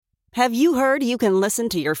Have you heard you can listen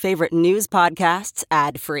to your favorite news podcasts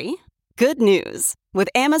ad-free? Good news. With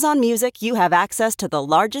Amazon Music, you have access to the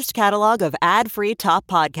largest catalog of ad-free top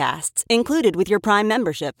podcasts included with your Prime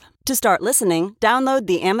membership. To start listening, download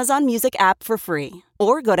the Amazon Music app for free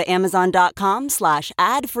or go to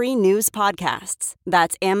amazon.com/ad-free news podcasts.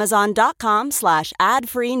 That's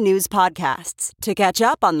amazon.com/ad-free news podcasts to catch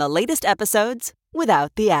up on the latest episodes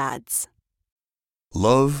without the ads.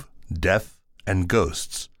 Love, Death, and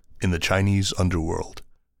Ghosts in the Chinese Underworld.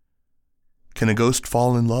 Can a ghost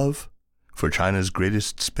fall in love? For China's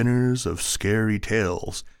greatest spinners of scary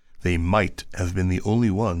tales, they might have been the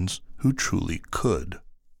only ones who truly could.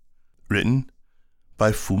 Written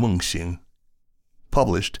by Fu Mengxing.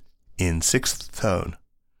 Published in 6th Tone.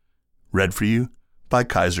 Read for you by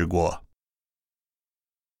Kaiser Guo.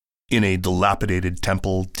 In a dilapidated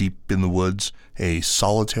temple deep in the woods, a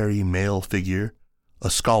solitary male figure,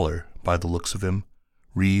 a scholar by the looks of him,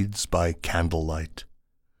 reads by candlelight.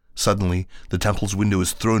 Suddenly, the temple's window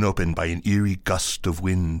is thrown open by an eerie gust of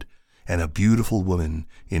wind, and a beautiful woman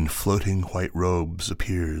in floating white robes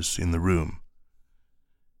appears in the room.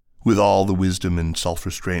 With all the wisdom and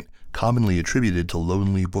self-restraint commonly attributed to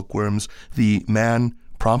lonely bookworms, the man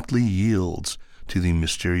promptly yields to the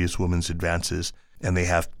mysterious woman's advances, and they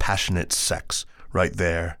have passionate sex right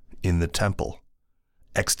there in the temple.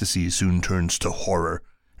 Ecstasy soon turns to horror,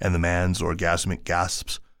 and the man's orgasmic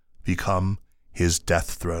gasps become his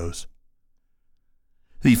death throes.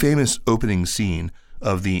 The famous opening scene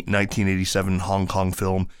of the 1987 Hong Kong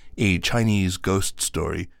film A Chinese Ghost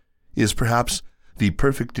Story is perhaps the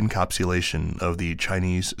perfect encapsulation of the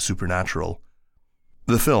Chinese supernatural.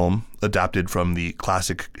 The film, adapted from the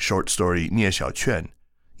classic short story Nie Xiaoquan,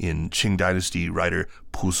 in Qing Dynasty writer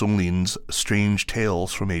Pu Songlin's Strange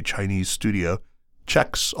Tales from a Chinese Studio,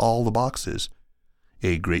 checks all the boxes.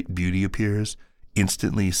 A great beauty appears,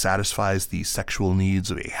 instantly satisfies the sexual needs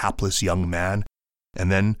of a hapless young man,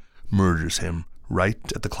 and then murders him right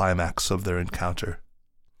at the climax of their encounter.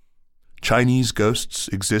 Chinese ghosts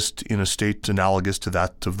exist in a state analogous to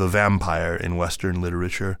that of the vampire in Western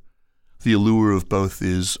literature. The allure of both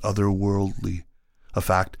is otherworldly, a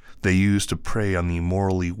fact they use to prey on the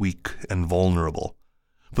morally weak and vulnerable.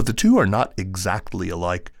 But the two are not exactly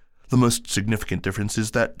alike. The most significant difference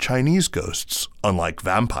is that Chinese ghosts, unlike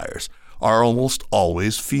vampires, are almost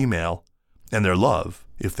always female, and their love,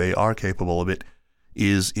 if they are capable of it,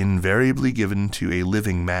 is invariably given to a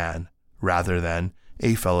living man rather than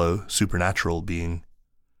a fellow supernatural being.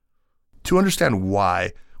 To understand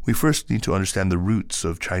why, we first need to understand the roots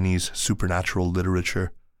of Chinese supernatural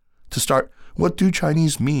literature. To start, what do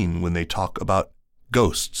Chinese mean when they talk about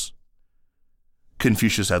ghosts?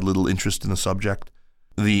 Confucius had little interest in the subject.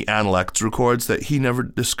 The Analects records that he never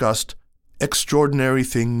discussed extraordinary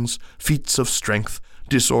things, feats of strength,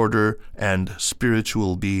 disorder, and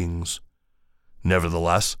spiritual beings.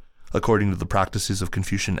 Nevertheless, according to the practices of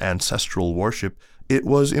Confucian ancestral worship, it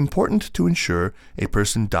was important to ensure a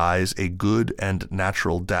person dies a good and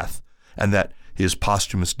natural death, and that his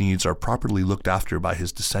posthumous needs are properly looked after by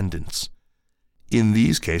his descendants. In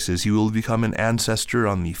these cases, he will become an ancestor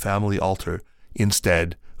on the family altar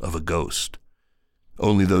instead of a ghost.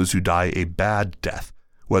 Only those who die a bad death,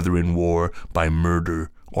 whether in war, by murder,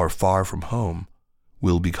 or far from home,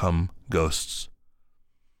 will become ghosts.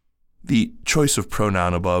 The choice of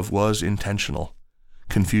pronoun above was intentional.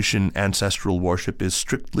 Confucian ancestral worship is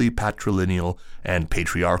strictly patrilineal and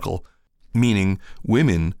patriarchal, meaning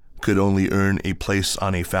women could only earn a place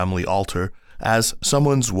on a family altar as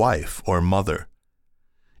someone's wife or mother.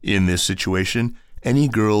 In this situation, any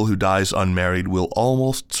girl who dies unmarried will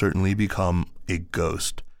almost certainly become a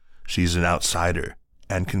ghost. She's an outsider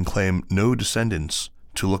and can claim no descendants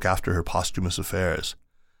to look after her posthumous affairs.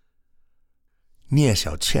 Nie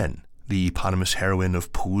Xiaoqian, the eponymous heroine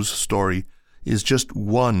of Pu's story, is just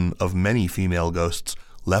one of many female ghosts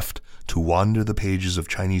left to wander the pages of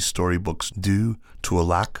Chinese storybooks due to a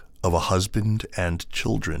lack of a husband and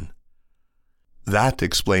children. That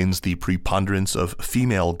explains the preponderance of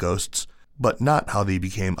female ghosts, but not how they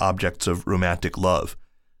became objects of romantic love.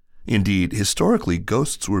 Indeed, historically,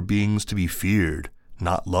 ghosts were beings to be feared,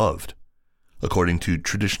 not loved. According to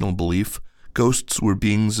traditional belief, ghosts were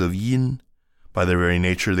beings of yin. By their very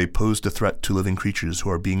nature, they posed a threat to living creatures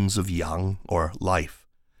who are beings of yang, or life.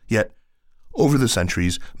 Yet, over the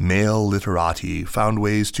centuries, male literati found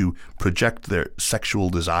ways to project their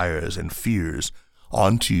sexual desires and fears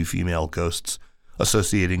onto female ghosts,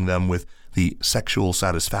 associating them with the sexual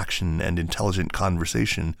satisfaction and intelligent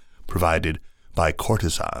conversation provided by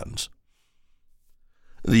courtesans.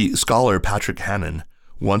 The scholar Patrick Hannon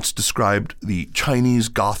once described the Chinese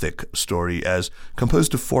Gothic story as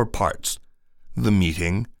composed of 4 parts: the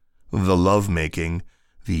meeting, the love-making,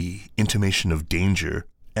 the intimation of danger,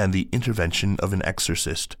 and the intervention of an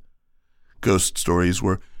exorcist. Ghost stories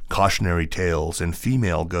were cautionary tales, and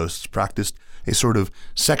female ghosts practiced a sort of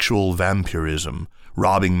sexual vampirism,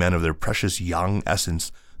 robbing men of their precious yang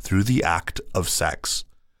essence through the act of sex.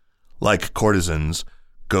 Like courtesans,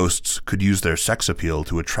 ghosts could use their sex appeal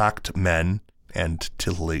to attract men and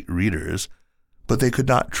titillate readers, but they could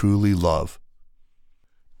not truly love.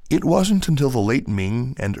 It wasn't until the late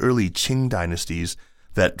Ming and early Qing dynasties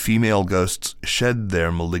that female ghosts shed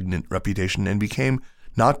their malignant reputation and became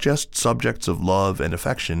not just subjects of love and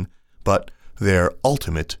affection, but their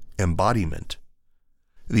ultimate embodiment.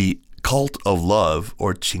 The cult of love,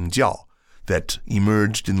 or Qingjiao, that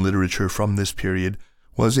emerged in literature from this period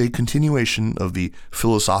was a continuation of the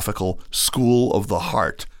philosophical school of the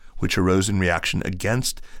heart, which arose in reaction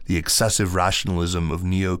against the excessive rationalism of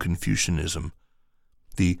Neo-Confucianism.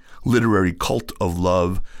 The literary cult of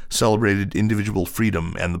love celebrated individual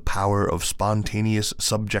freedom and the power of spontaneous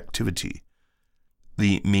subjectivity.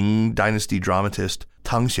 The Ming Dynasty dramatist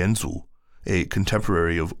Tang Xianzu, a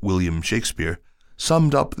contemporary of William Shakespeare,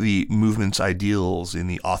 summed up the movement's ideals in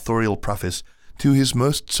the authorial preface to his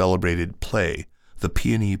most celebrated play, The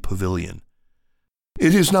Peony Pavilion.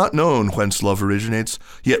 "It is not known whence love originates,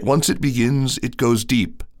 yet once it begins, it goes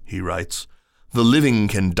deep," he writes. "The living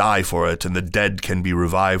can die for it, and the dead can be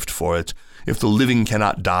revived for it. If the living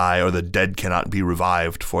cannot die or the dead cannot be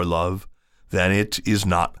revived for love, then it is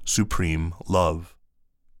not supreme love."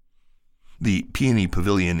 The Peony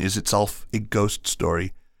Pavilion is itself a ghost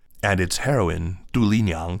story, and its heroine, Du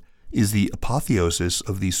Linyang, is the apotheosis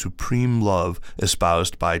of the supreme love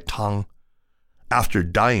espoused by Tang. After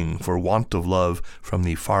dying for want of love from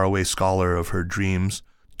the faraway scholar of her dreams,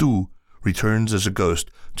 Du returns as a ghost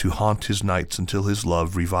to haunt his nights until his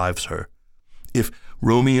love revives her. If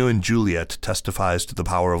Romeo and Juliet testifies to the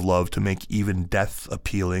power of love to make even death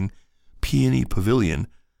appealing, Peony Pavilion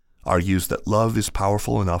argues that love is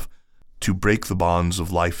powerful enough to break the bonds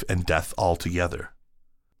of life and death altogether.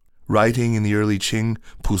 Writing in the early Qing,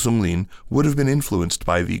 Pu Songlin would have been influenced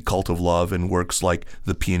by the cult of love in works like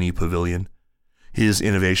The Peony Pavilion. His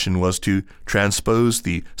innovation was to transpose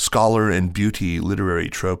the scholar and beauty literary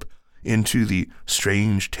trope into the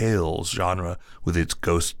strange tales genre with its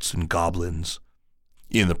ghosts and goblins.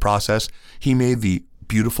 In the process, he made the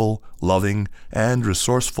beautiful, loving, and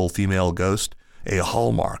resourceful female ghost a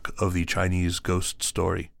hallmark of the Chinese ghost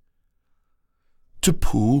story. To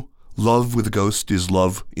Pu, love with a ghost is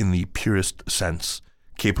love in the purest sense,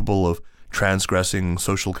 capable of transgressing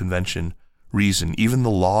social convention, reason, even the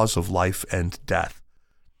laws of life and death.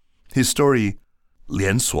 His story,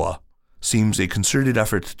 Lian Suo, seems a concerted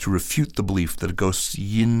effort to refute the belief that a ghost's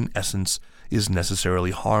yin essence is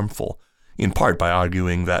necessarily harmful, in part by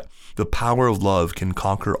arguing that the power of love can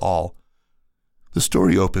conquer all. The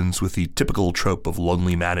story opens with the typical trope of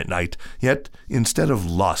lonely man at night, yet instead of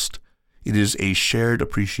lust, it is a shared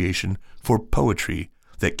appreciation for poetry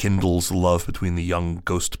that kindles the love between the young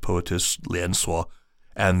ghost poetess Lian Suo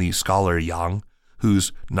and the scholar Yang,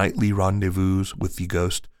 whose nightly rendezvous with the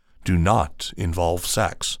ghost do not involve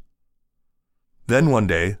sex. Then one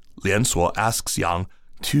day, Lian Suo asks Yang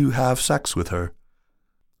to have sex with her.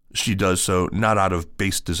 She does so not out of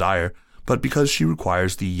base desire, but because she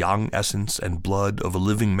requires the yang essence and blood of a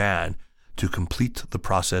living man to complete the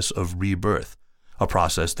process of rebirth, a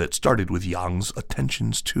process that started with Yang's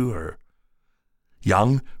attentions to her.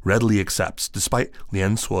 Yang readily accepts, despite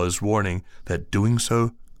Lian Suo's warning that doing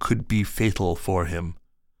so could be fatal for him.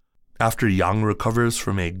 After Yang recovers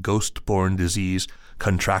from a ghost-born disease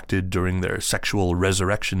contracted during their sexual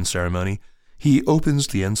resurrection ceremony, he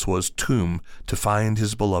opens Lian Suo's tomb to find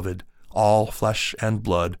his beloved, all flesh and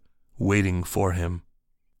blood, waiting for him.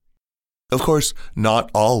 Of course,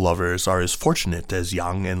 not all lovers are as fortunate as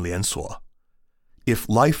Yang and Lian Suo. If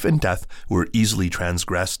life and death were easily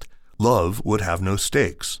transgressed, love would have no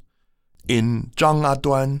stakes. In Zhang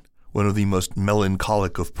Aduan, one of the most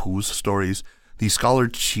melancholic of Pu's stories, the scholar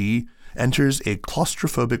Qi enters a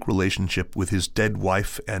claustrophobic relationship with his dead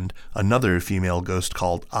wife and another female ghost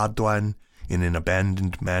called Aduan in an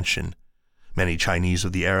abandoned mansion. Many Chinese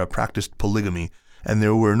of the era practiced polygamy, and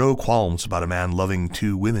there were no qualms about a man loving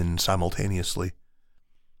 2 women simultaneously.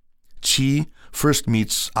 Qi first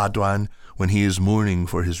meets Aduan when he is mourning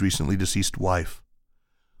for his recently deceased wife.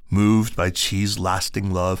 Moved by Qi's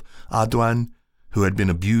lasting love, Aduan, who had been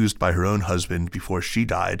abused by her own husband before she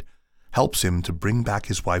died, helps him to bring back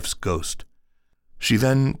his wife's ghost. She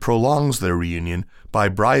then prolongs their reunion by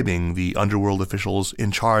bribing the underworld officials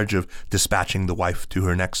in charge of dispatching the wife to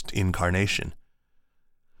her next incarnation.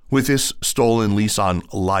 With this stolen lease on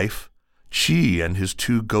life, Qi and his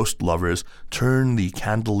two ghost lovers turn the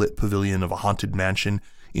candlelit pavilion of a haunted mansion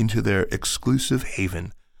into their exclusive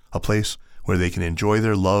haven, a place where they can enjoy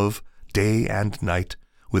their love day and night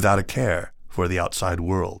without a care for the outside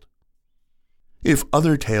world. If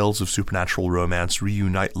other tales of supernatural romance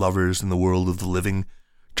reunite lovers in the world of the living,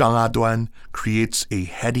 Zhang Aduan creates a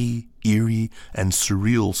heady, eerie, and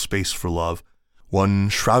surreal space for love, one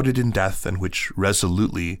shrouded in death and which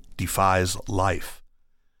resolutely defies life.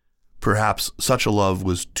 Perhaps such a love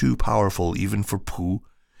was too powerful even for Pu,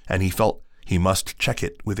 and he felt he must check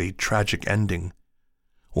it with a tragic ending.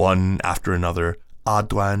 One after another,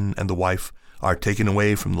 Aduan and the wife are taken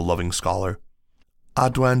away from the loving scholar.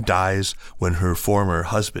 Aduan dies when her former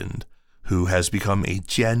husband, who has become a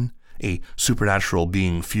Jian, a supernatural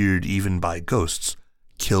being feared even by ghosts,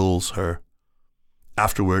 kills her.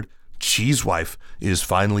 Afterward, Qi's wife is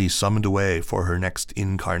finally summoned away for her next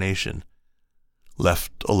incarnation.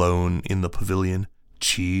 Left alone in the pavilion,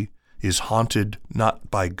 Qi is haunted not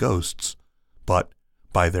by ghosts, but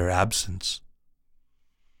by their absence.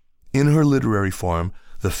 In her literary form,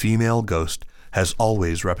 the female ghost has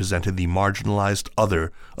always represented the marginalized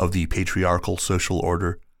other of the patriarchal social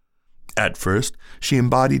order. At first, she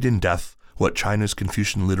embodied in death what China's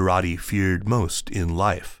Confucian literati feared most in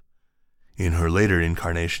life. In her later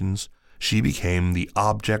incarnations, she became the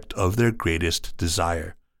object of their greatest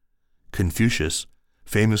desire. Confucius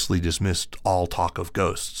famously dismissed all talk of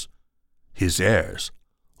ghosts. His heirs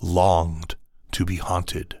longed to be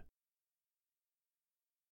haunted.